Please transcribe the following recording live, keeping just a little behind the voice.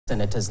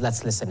Senators.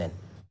 Let's listen in.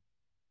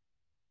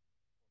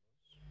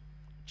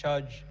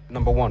 Charge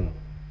number 1,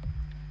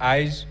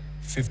 ayes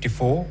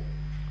 54,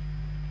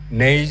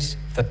 nays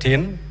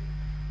 13,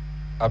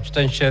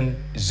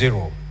 abstention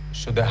 0.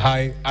 So the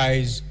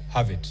ayes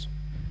have it.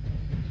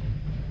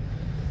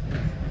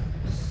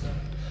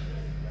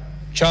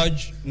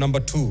 Charge number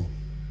 2,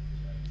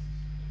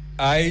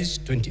 ayes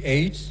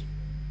 28,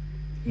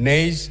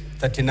 nays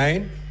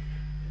 39,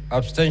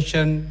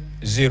 abstention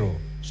 0.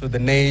 So the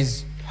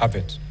nays have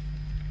it.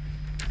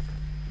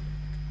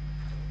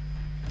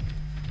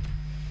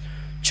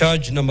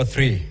 Charge number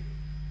 3,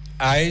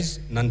 ayes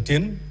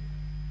 19,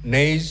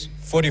 nays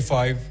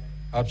 45,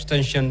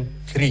 abstention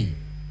 3.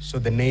 So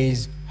the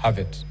nays have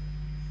it.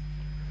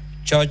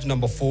 Charge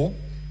number 4,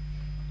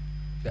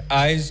 the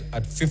ayes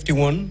at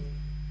 51,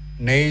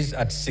 nays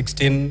at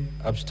 16,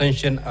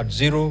 abstention at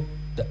 0.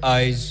 The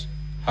ayes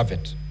have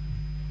it.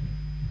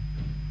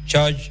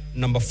 Charge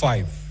number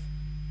 5,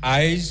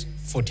 ayes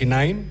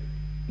 49,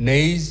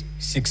 nays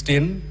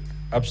 16,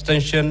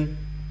 abstention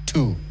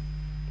 2.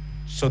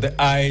 So the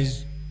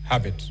ayes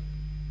have it.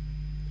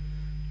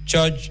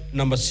 Charge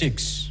number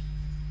 6,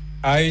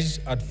 ayes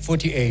at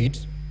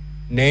 48,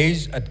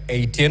 nays at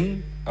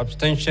 18,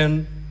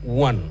 abstention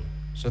 1.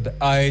 So the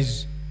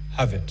ayes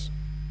have it.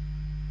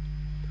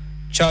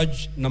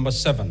 Charge number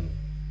 7,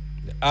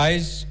 the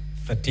ayes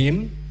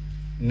 13,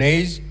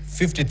 nays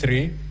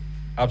 53,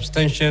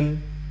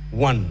 abstention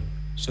 1.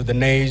 So the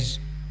nays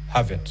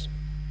have it.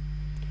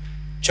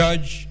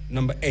 Charge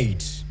number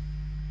 8,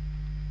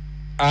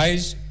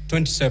 ayes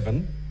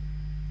 27,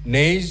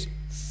 nays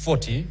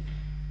 40,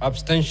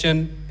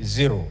 abstention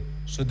 0.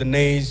 So the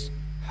nays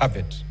have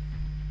it.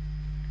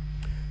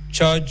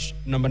 Charge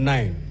number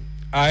 9,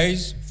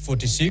 ayes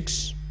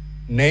 46,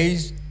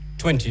 nays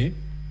 20,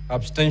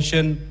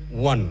 abstention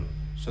 1.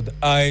 So the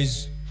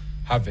ayes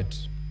have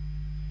it.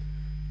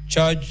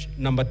 Charge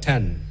number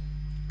 10,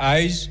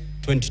 ayes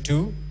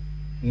 22,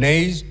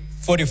 nays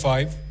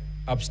 45,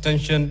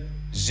 abstention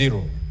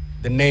 0.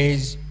 The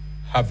nays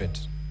have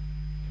it.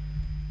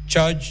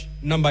 Charge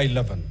number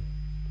 11,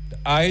 the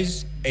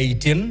ayes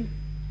 18,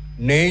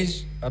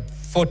 nays at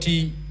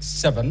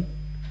 47,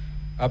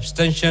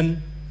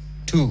 abstention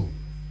 2.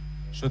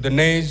 So the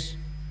nays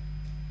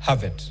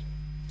have it.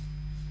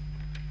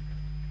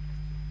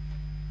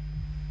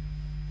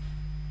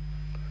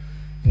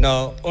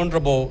 Now,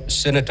 honorable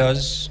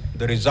senators,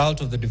 the result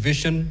of the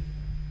division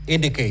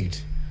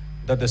indicate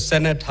that the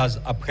Senate has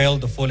upheld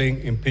the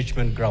following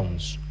impeachment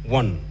grounds.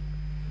 1,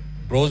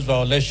 gross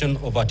violation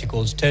of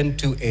Articles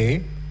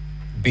 10(2)(a),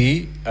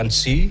 B, and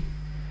C,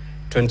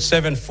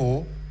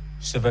 27(4),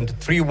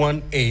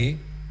 73(1)(a),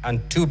 and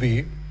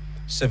 2B,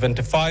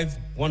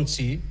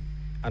 75(1)(c),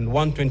 and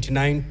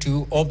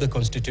 129(2) of the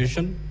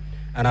Constitution,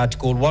 and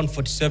Article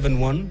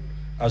 147(1)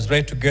 as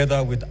read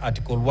together with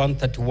Article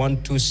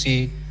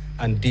 131(2)(c)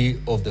 and D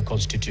of the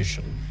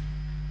Constitution.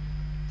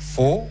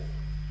 4,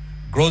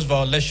 gross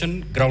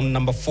violation, ground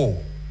number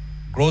 4,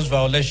 gross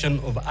violation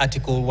of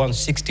Article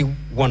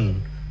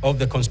 161 of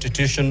the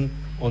Constitution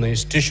on the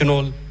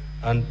institutional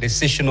and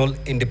decisional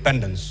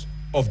independence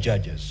of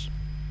judges.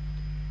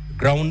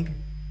 Ground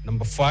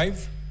number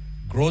 5,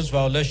 gross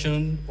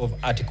violation of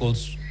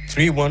Articles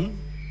 3(1)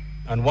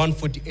 and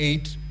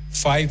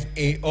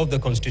 148(5)(a) of the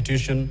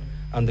Constitution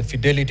and the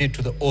fidelity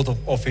to the oath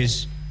of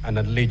office and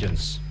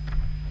allegiance.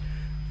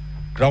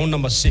 Ground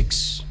number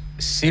 6,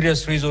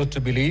 serious reason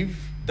to believe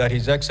that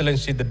His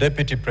Excellency the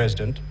Deputy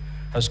President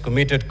has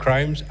committed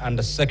crimes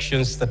under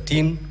Sections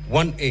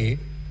 13(1)(a)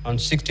 and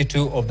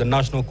 62 of the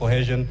National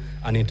Cohesion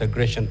and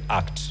Integration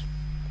Act.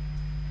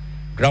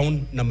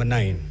 Ground number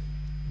 9,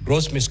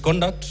 gross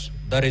misconduct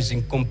that is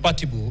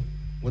incompatible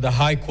with the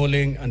high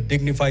calling and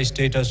dignified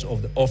status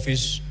of the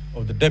office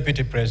of the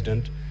Deputy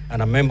President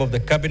and a member of the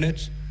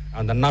Cabinet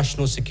and the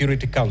National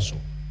Security Council.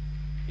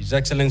 His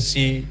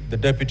Excellency the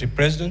Deputy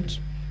President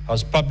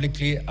has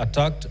publicly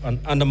attacked and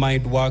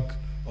undermined work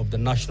of the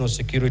National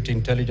Security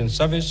Intelligence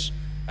Service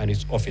and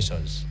its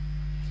officers.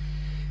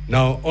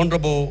 Now,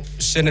 honorable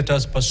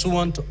senators,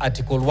 pursuant to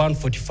Article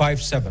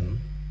 145(7)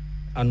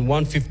 and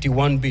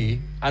 151(b)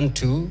 and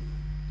 2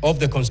 of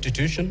the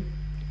Constitution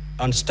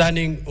and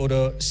Standing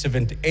Order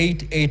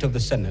 78(8) of the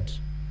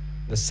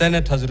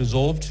Senate has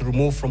resolved to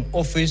remove from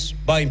office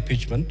by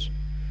impeachment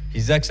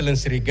His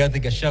Excellency Rigathi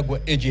Gachagua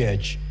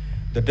AGH,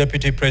 the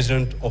Deputy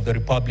President of the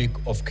Republic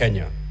of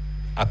Kenya.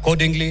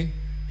 Accordingly,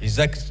 His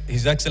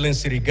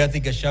Excellency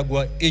Rigathi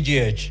Gachagua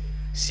AGH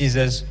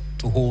ceases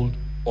to hold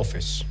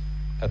office.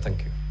 I thank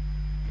you.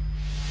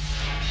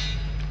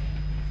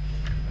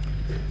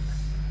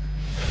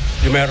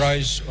 You may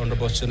rise,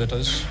 honorable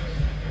senators.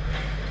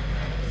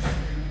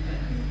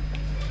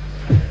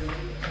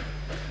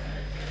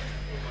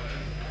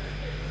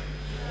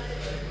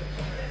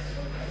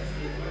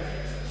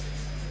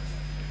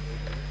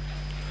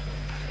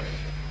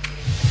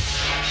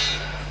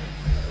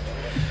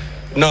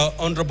 Now,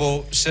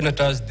 honorable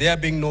senators, there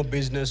being no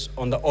business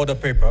on the order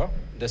paper,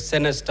 the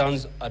Senate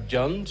stands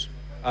adjourned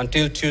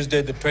until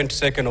Tuesday, the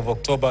 22nd of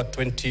October,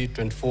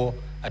 2024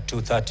 at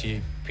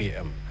 2:30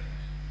 p.m.